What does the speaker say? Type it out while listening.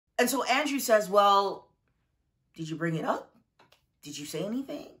And so Andrew says, well, did you bring it up? Did you say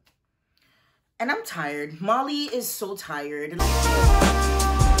anything? And I'm tired. Molly is so tired.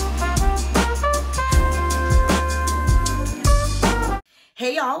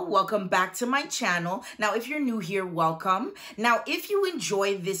 Hey y'all, welcome back to my channel. Now, if you're new here, welcome. Now, if you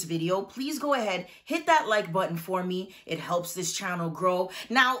enjoyed this video, please go ahead, hit that like button for me. It helps this channel grow.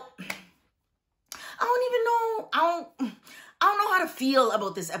 Now, I don't know how to feel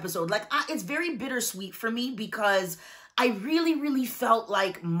about this episode. Like, it's very bittersweet for me because I really felt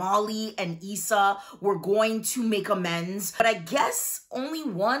like Molly and Issa were going to make amends. But I guess only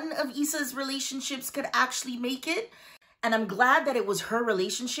one of Issa's relationships could actually make it. And I'm glad that it was her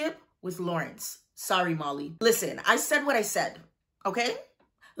relationship with Lawrence. Sorry, Molly. Listen, I said what I said, okay?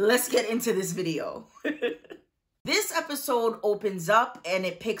 Let's get into this video. This episode opens up and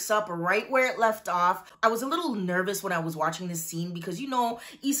it picks up right where it left off. I was a little nervous when I was watching this scene because, you know,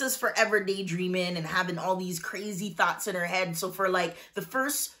 Issa's forever daydreaming and having all these crazy thoughts in her head. So for like the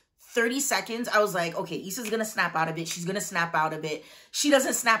first 30 seconds, I was like, okay, Issa's gonna snap out of it. She's gonna snap out of it. She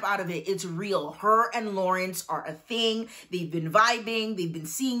doesn't snap out of it. It's real. Her and Lawrence are a thing. They've been vibing. They've been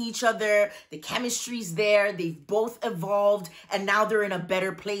seeing each other. The chemistry's there. They've both evolved and now they're in a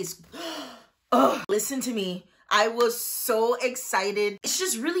better place. Ugh, listen to me. I was so excited. It's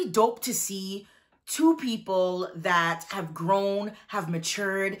just really dope to see two people that have grown, have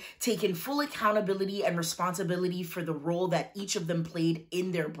matured, taken full accountability and responsibility for the role that each of them played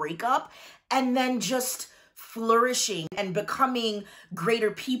in their breakup, and then just flourishing and becoming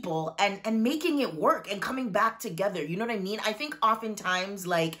greater people and making it work and coming back together. You know what I mean? I think oftentimes,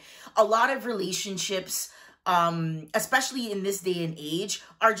 like, a lot of relationships, especially in this day and age,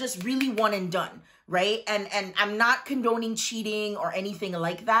 are just really one and done, right? And I'm not condoning cheating or anything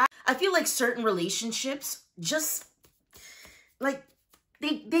like that. I feel like certain relationships just, like,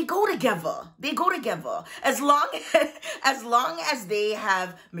 they go together. They go together. As long as they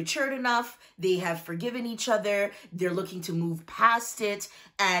have matured enough, they have forgiven each other, they're looking to move past it,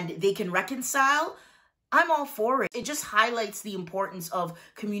 and they can reconcile, I'm all for it. It just highlights the importance of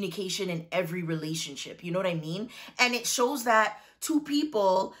communication in every relationship. You know what I mean? And it shows that two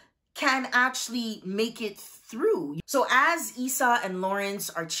people can actually make it through. So as Issa and Lawrence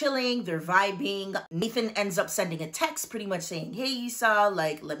are chilling, they're vibing, Nathan ends up sending a text pretty much saying, hey Issa,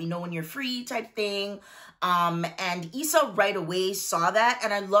 like, let me know when you're free type thing. And Issa right away saw that.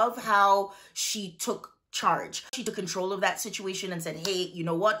 And I love how she took charge. She took control of that situation and said, hey, you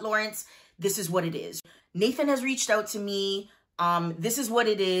know what, Lawrence, this is what it is. Nathan has reached out to me. This is what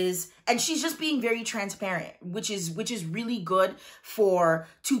it is. And she's just being very transparent, which is really good for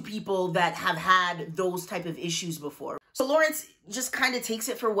two people that have had those type of issues before. So Lawrence just kind of takes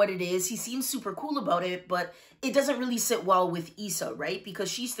it for what it is. He seems super cool about it, but it doesn't really sit well with Issa, right? Because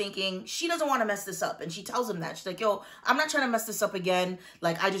she's thinking she doesn't want to mess this up. And she tells him that. She's like, yo, I'm not trying to mess this up again.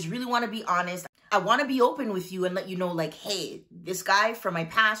 Like, I just really want to be honest. I want to be open with you and let you know, like, hey, this guy from my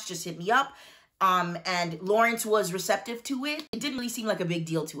past just hit me up. And Lawrence was receptive to it. It didn't really seem like a big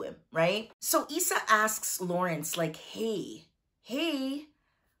deal to him, right? So Issa asks Lawrence, like, hey,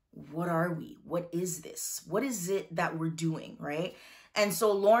 what are we? What is this? What is it that we're doing, right? And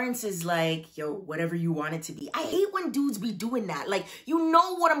so Lawrence is like, yo, whatever you want it to be. I hate when dudes be doing that. Like, you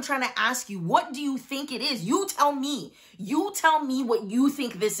know what I'm trying to ask you. What do you think it is? You tell me. You tell me what you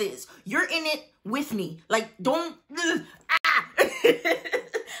think this is. You're in it with me. Like, don't...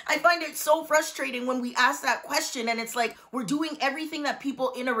 I find it so frustrating when we ask that question and it's like, we're doing everything that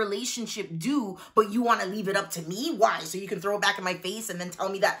people in a relationship do, but you want to leave it up to me? Why? So you can throw it back in my face and then tell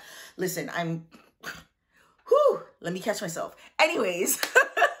me that, listen, let me catch myself. Anyways,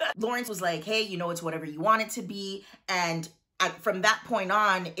 Lawrence was like, hey, you know, it's whatever you want it to be. And from that point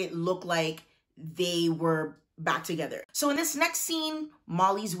on, it looked like they were back together. So in this next scene,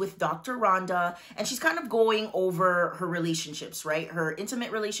 Molly's with Dr. Rhonda and she's kind of going over her relationships, right? Her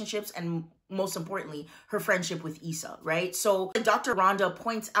intimate relationships and most importantly, her friendship with Issa, right? So Dr. Rhonda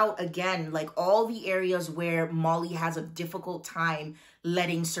points out again, like all the areas where Molly has a difficult time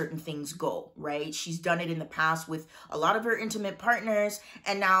letting certain things go, right? She's done it in the past with a lot of her intimate partners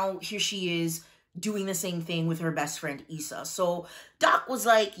and now here she is doing the same thing with her best friend Issa. So Doc was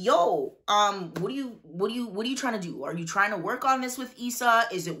like, yo, what are you trying to do? Are you trying to work on this with Issa?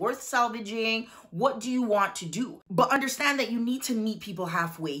 Is it worth salvaging? What do you want to do? But understand that you need to meet people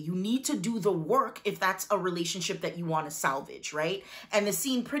halfway. You need to do the work if that's a relationship that you want to salvage, right? And the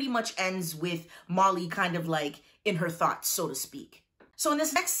scene pretty much ends with Molly kind of like in her thoughts, so to speak. So in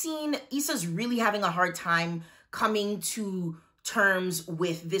this next scene, Issa's really having a hard time coming to terms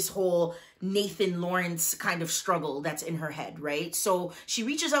with this whole Nathan Lawrence kind of struggle that's in her head, right? So she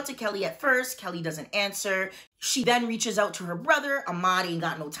reaches out to Kelly at first. Kelly doesn't answer. She then reaches out to her brother. Ahmad ain't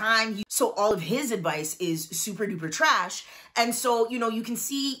got no time. So all of his advice is super duper trash. And so, you know, you can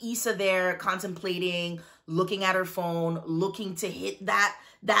see Issa there contemplating, looking at her phone, looking to hit that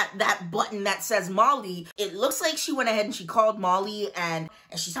button that says Molly. It looks like she went ahead and she called Molly and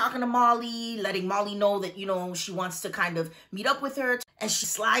she's talking to Molly, letting Molly know that, you know, she wants to kind of meet up with her. And she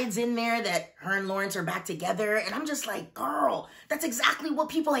slides in there that her and Lawrence are back together. And I'm just like, girl, that's exactly what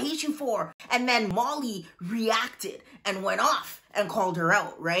people hate you for. And then Molly reacted and went off and called her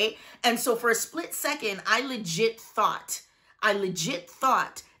out, right? And so for a split second, I legit thought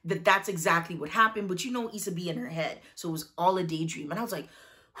that that's exactly what happened. But you know, Issa be in her head. So it was all a daydream. And I was like,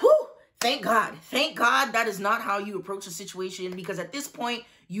 whew, thank God that is not how you approach a situation, because at this point,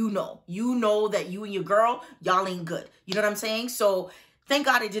 you know that you and your girl, y'all ain't good. You know what I'm saying? So thank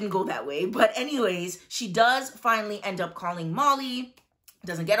God it didn't go that way. But anyways, she does finally end up calling Molly,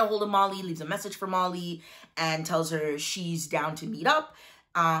 doesn't get a hold of Molly, leaves a message for Molly and tells her she's down to meet up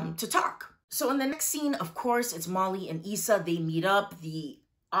to talk. So in the next scene, of course, it's Molly and Issa. They meet up. The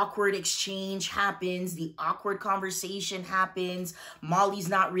awkward exchange happens. The awkward conversation happens. Molly's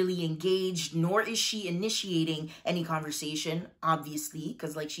not really engaged, nor is she initiating any conversation, obviously,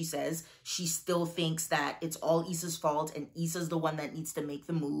 because like she says, she still thinks that it's all Issa's fault and Issa's the one that needs to make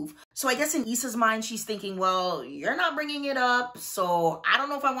the move. So I guess in Issa's mind, she's thinking, well, you're not bringing it up, so I don't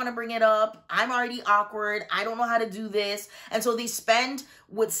know if I want to bring it up. I'm already awkward. I don't know how to do this. And so they spend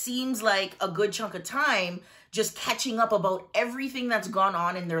what seems like a good chunk of time just catching up about everything that's gone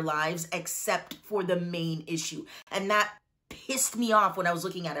on in their lives except for the main issue. And that pissed me off when I was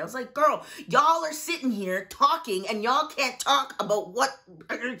looking at it. I was like, girl, y'all are sitting here talking and y'all can't talk about what...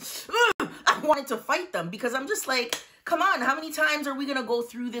 I wanted to fight them because I'm just like, come on, how many times are we going to go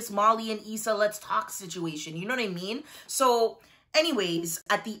through this Molly and Issa let's talk situation? You know what I mean? So anyways,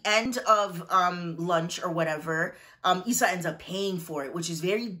 at the end of lunch or whatever, Issa ends up paying for it, which is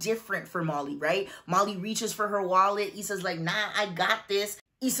very different for Molly, right? Molly reaches for her wallet. Issa's like, nah, I got this.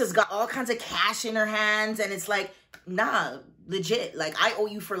 Issa's got all kinds of cash in her hands. And it's like, nah, legit. Like, I owe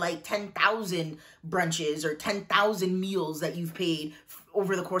you for like 10,000 brunches or 10,000 meals that you've paid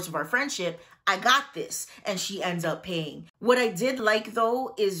over the course of our friendship. I got this. And she ends up paying. What I did like,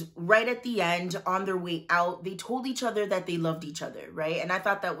 though, is right at the end, on their way out, they told each other that they loved each other, right? And I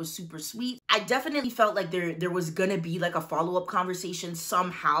thought that was super sweet. I definitely felt like there was gonna be like a follow-up conversation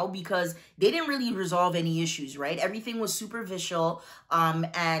somehow, because they didn't really resolve any issues, right? Everything was superficial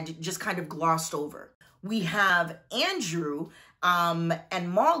and just kind of glossed over. We have Andrew and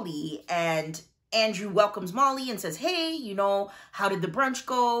Molly, and Andrew welcomes Molly and says, hey, you know, how did the brunch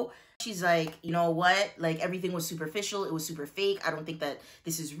go? She's like, you know what? Like, everything was superficial. It was super fake. I don't think that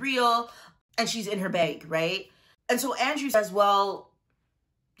this is real. And she's in her bag, right? And so Andrew says, well,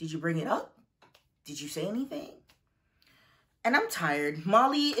 did you bring it up? Did you say anything? And I'm tired.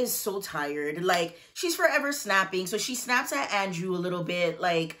 Molly is so tired. Like, she's forever snapping. So she snaps at Andrew a little bit.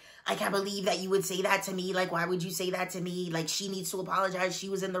 Like, I can't believe that you would say that to me. Like, why would you say that to me? Like, she needs to apologize. She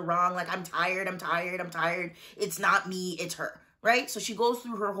was in the wrong. Like, I'm tired. It's not me. It's her. Right? So she goes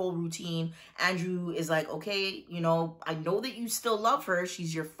through her whole routine. Andrew is like, okay, you know, I know that you still love her.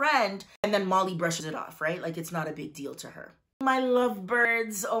 She's your friend. And then Molly brushes it off, right? Like, it's not a big deal to her. My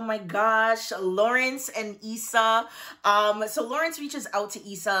lovebirds, oh my gosh, Lawrence and Issa. So Lawrence reaches out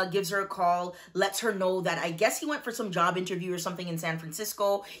to Issa, gives her a call, lets her know that I guess he went for some job interview or something in San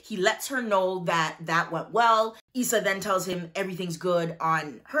Francisco. He lets her know that that went well. Issa then tells him everything's good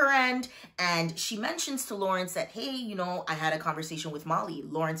on her end, and she mentions to Lawrence that, hey, you know, I had a conversation with Molly.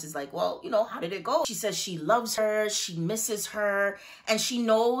 Lawrence is like, well, you know, how did it go? She says she loves her, she misses her, and she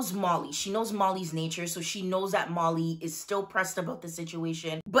knows Molly. She knows Molly's nature, so she knows that Molly is still pressed about the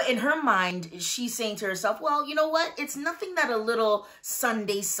situation. But in her mind, she's saying to herself, well, you know what? It's nothing that a little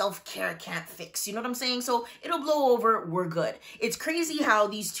Sunday self-care can't fix. You know what I'm saying? So it'll blow over. We're good. It's crazy how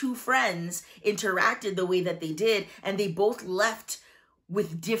these two friends interacted the way that they did, and they both left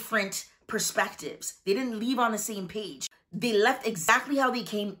with different perspectives. They didn't leave on the same page. They left exactly how they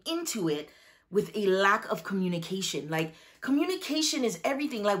came into it, with a lack of communication. Like, communication is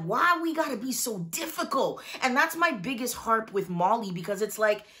everything. Like, why we gotta be so difficult? And that's my biggest harp with Molly, because it's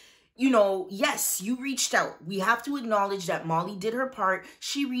like, you know, yes, you reached out. We have to acknowledge that Molly did her part.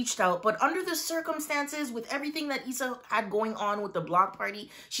 She reached out, but under the circumstances, with everything that Issa had going on with the block party,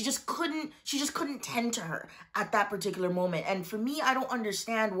 she just couldn't tend to her at that particular moment. And for me, I don't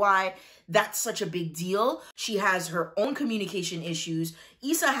understand why that's such a big deal. She has her own communication issues.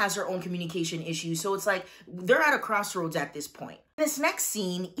 Issa has her own communication issues. So it's like they're at a crossroads at this point. In this next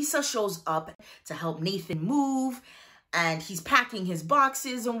scene, Issa shows up to help Nathan move. And he's packing his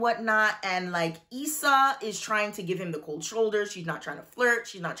boxes and whatnot. And like Issa is trying to give him the cold shoulder. She's not trying to flirt.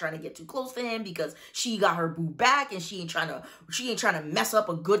 She's not trying to get too close to him because she got her boo back and she ain't trying to mess up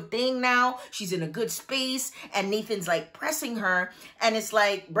a good thing now. She's in a good space. And Nathan's like pressing her. And it's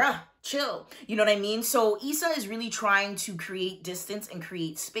like, bruh, chill. You know what I mean? So Issa is really trying to create distance and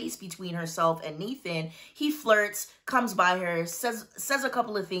create space between herself and Nathan. He flirts, comes by her, says a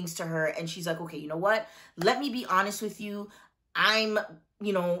couple of things to her, and she's like, okay, you know what? Let me be honest with you. I'm,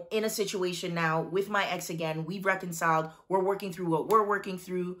 you know, in a situation now with my ex again. We've reconciled. We're working through what we're working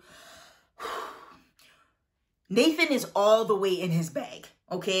through. Nathan is all the way in his bag,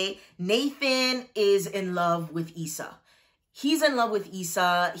 okay? Nathan is in love with Issa. He's in love with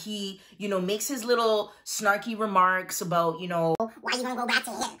Issa. He, you know, makes his little snarky remarks about, you know, why you gonna go back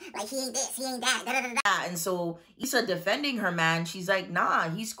to him? Like, he ain't this, he ain't that, da da da da. And so Issa defending her man, she's like, nah,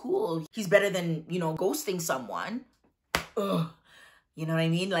 he's cool. He's better than, you know, ghosting someone. Ugh. You know what I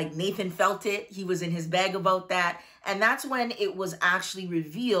mean? Like, Nathan felt it. He was in his bag about that. And that's when it was actually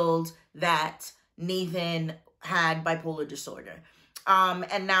revealed that Nathan had bipolar disorder.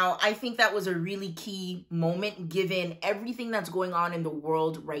 And now I think that was a really key moment given everything that's going on in the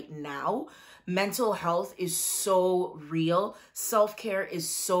world right now. Mental health is so real. Self-care is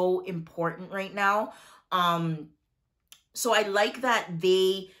so important right now. So I like that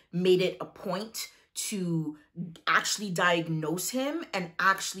they made it a point to actually diagnose him and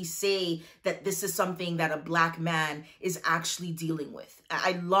actually say that this is something that a Black man is actually dealing with.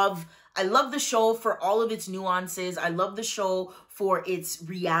 I love the show for all of its nuances. I love the show for its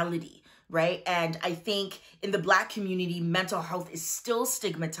reality, right? And I think in the Black community, mental health is still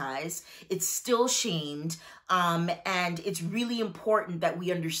stigmatized. It's still shamed. And it's really important that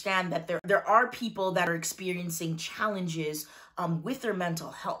we understand that there are people that are experiencing challenges with their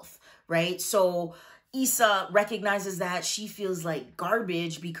mental health, right? So Issa recognizes that she feels like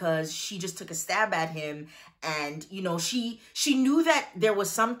garbage because she just took a stab at him. And, you know, she knew that there was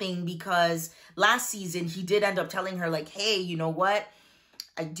something because last season he did end up telling her like, hey, you know what?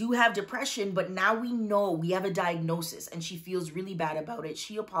 I do have depression, but now we know we have a diagnosis, and she feels really bad about it.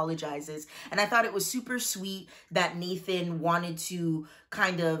 She apologizes. And I thought it was super sweet that Nathan wanted to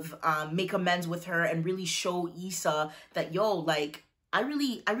kind of make amends with her and really show Issa that, yo, like, I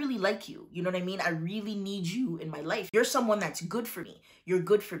really like you. You know what I mean? I really need you in my life. You're someone that's good for me. You're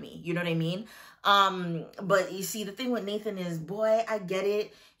good for me. You know what I mean? But you see, the thing with Nathan is, boy, I get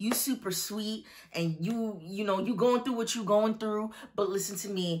it. You super sweet and you know, you going through what you going through. But listen to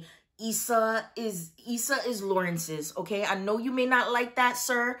me. Issa is Lawrence's, okay? I know you may not like that,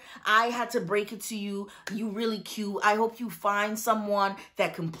 sir. I had to break it to you. You really cute. I hope you find someone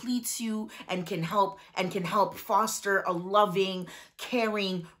that completes you and can help foster a loving,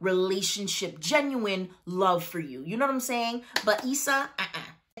 caring relationship, genuine love for you. You know what I'm saying? But Issa,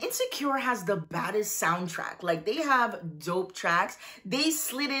 Insecure has the baddest soundtrack. Like, they have dope tracks. They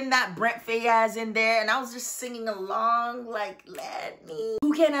slid in that Brent Faiyaz in there, and I was just singing along like, let me.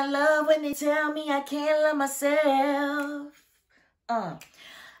 Who can I love when they tell me I can't love myself?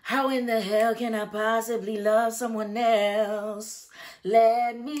 How in the hell can I possibly love someone else?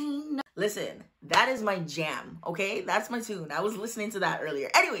 Let me know. Listen, that is my jam, okay? That's my tune. I was listening to that earlier.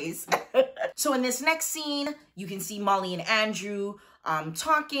 Anyways, so in this next scene, you can see Molly and Andrew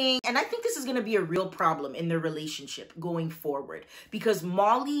talking, and I think this is going to be a real problem in their relationship going forward because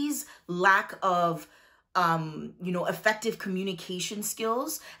Molly's lack of you know, effective communication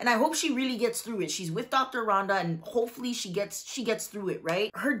skills, and I hope she really gets through it. She's with Dr. Rhonda, and hopefully she gets through it,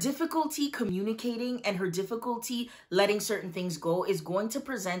 right? Her difficulty communicating and her difficulty letting certain things go is going to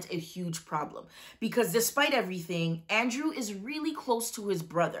present a huge problem because despite everything, Andrew is really close to his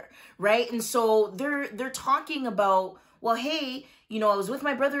brother, right? And so they're talking about, well, hey, you know, I was with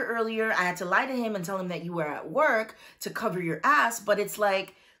my brother earlier. I had to lie to him and tell him that you were at work to cover your ass. But it's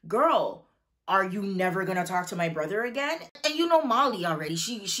like, girl, are you never gonna talk to my brother again? And you know Molly already.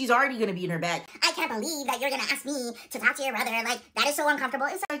 She's already gonna be in her bag. I can't believe that you're gonna ask me to talk to your brother. Like, that is so uncomfortable.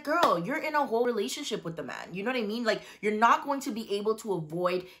 It's like, girl, you're in a whole relationship with the man. You know what I mean? Like, you're not going to be able to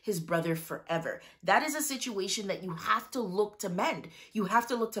avoid his brother forever. That is a situation that you have to look to mend. You have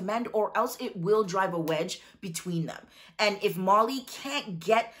to look to mend, or else it will drive a wedge between them. And if Molly can't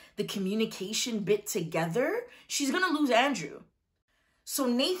get the communication bit together, she's gonna lose Andrew. So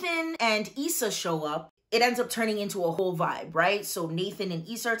Nathan and Issa show up. It ends up turning into a whole vibe, right? So Nathan and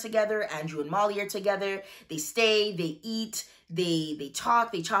Issa are together. Andrew and Molly are together. They stay, they eat, they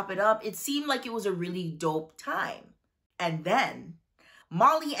talk, they chop it up. It seemed like it was a really dope time. And then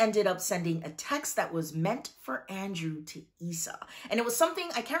Molly ended up sending a text that was meant for Andrew to Issa. And it was something,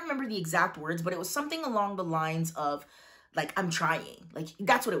 I can't remember the exact words, but it was something along the lines of, like, I'm trying. Like,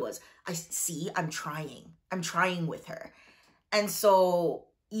 that's what it was. I'm trying with her. And so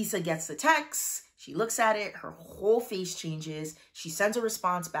Issa gets the text, she looks at it, her whole face changes, she sends a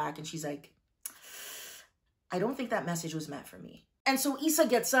response back, and she's like, I don't think that message was meant for me. And so Issa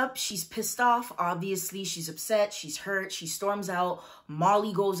gets up, she's pissed off, obviously, she's upset, she's hurt, she storms out.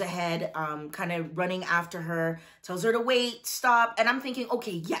 Molly goes ahead, kind of running after her, tells her to wait, stop, and I'm thinking,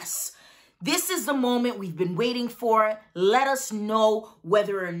 okay, yes, this is the moment we've been waiting for. Let us know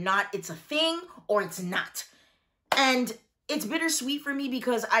whether or not it's a thing or it's not. And it's bittersweet for me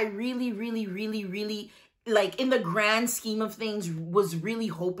because I really, like, in the grand scheme of things, was really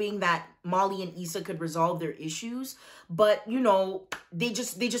hoping that Molly and Issa could resolve their issues. But, you know, they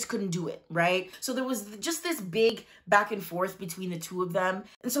just couldn't do it, right? So there was just this big back and forth between the two of them.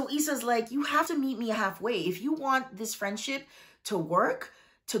 And so Issa's like, you have to meet me halfway. If you want this friendship to work,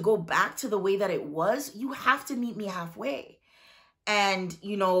 to go back to the way that it was, you have to meet me halfway. And,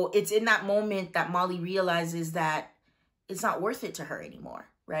 you know, it's in that moment that Molly realizes that it's not worth it to her anymore,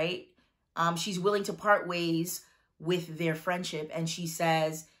 right? She's willing to part ways with their friendship. And she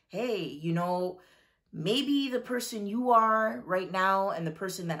says, hey, you know, maybe the person you are right now and the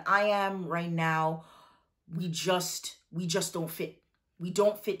person that I am right now, we just don't fit. We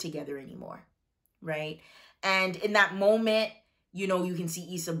don't fit together anymore, right? And in that moment, you know, you can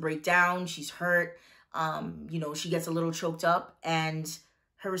see Issa break down. She's hurt. You know, she gets a little choked up, and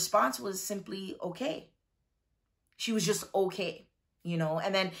her response was simply, okay. She was just okay, you know?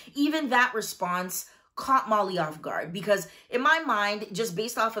 And then even that response caught Molly off guard, because in my mind, just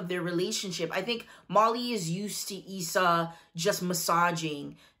based off of their relationship, I think Molly is used to Issa just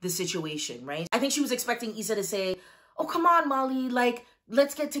massaging the situation, right? I think she was expecting Issa to say, oh, come on, Molly, like,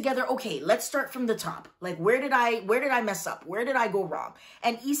 let's get together. Okay, let's start from the top. Like, where did I mess up? Where did I go wrong?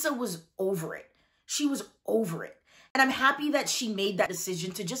 And Issa was over it. She was over it. And I'm happy that she made that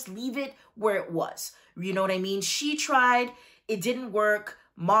decision to just leave it where it was. You know what I mean? She tried, it didn't work.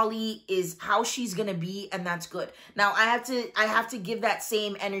 Molly is how she's gonna be, and that's good. Now I have to give that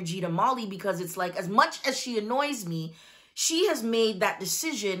same energy to Molly, because it's like, as much as she annoys me, she has made that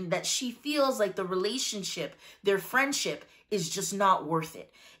decision that she feels like the relationship, their friendship, is just not worth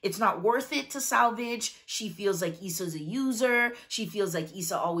it. It's not worth it to salvage. She feels like Issa's a user. She feels like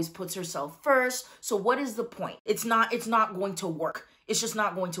Issa always puts herself first. So what is the point? It's not going to work. It's just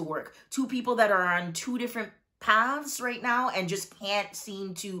not going to work. Two people that are on two different paths right now and just can't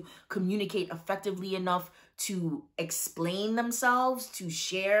seem to communicate effectively enough to explain themselves, to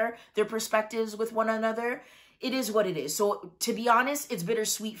share their perspectives with one another. It is what it is. So to be honest, it's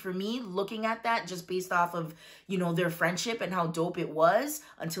bittersweet for me looking at that, just based off of, you know, their friendship and how dope it was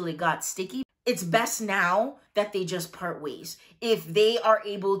until it got sticky. It's best now that they just part ways. If they are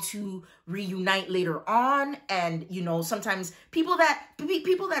able to reunite later on, and, you know, sometimes people that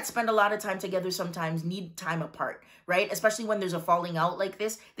spend a lot of time together sometimes need time apart, right? Especially when there's a falling out like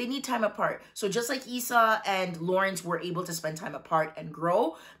this, they need time apart. So just like Issa and Lawrence were able to spend time apart and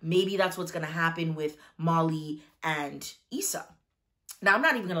grow, maybe that's what's going to happen with Molly and Issa. Now, I'm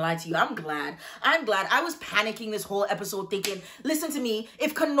not even going to lie to you. I'm glad. I was panicking this whole episode thinking, listen to me,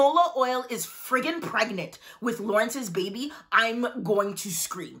 if canola oil is friggin' pregnant with Lawrence's baby, I'm going to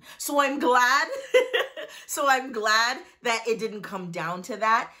scream. So I'm glad. I'm glad that it didn't come down to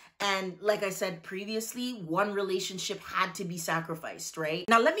that. And like I said previously, one relationship had to be sacrificed, right?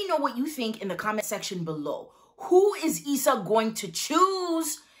 Now, let me know what you think in the comment section below. Who is Issa going to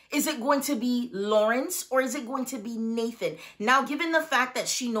choose? Is it going to be Lawrence, or is it going to be Nathan? Now, given the fact that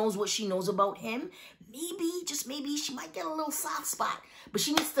she knows what she knows about him, maybe, just maybe, she might get a little soft spot. But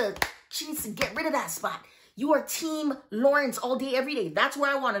she needs to get rid of that spot. You are team Lawrence all day, every day. That's where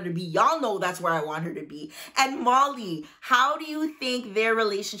I want her to be. Y'all know that's where I want her to be. And Molly, how do you think their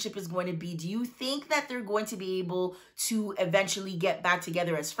relationship is going to be? Do you think that they're going to be able to eventually get back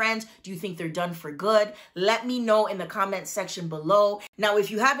together as friends? Do you think they're done for good? Let me know in the comment section below. Now,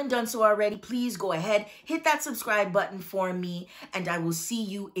 if you haven't done so already, please go ahead, hit that subscribe button for me, and I will see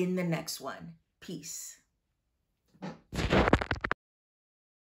you in the next one. Peace.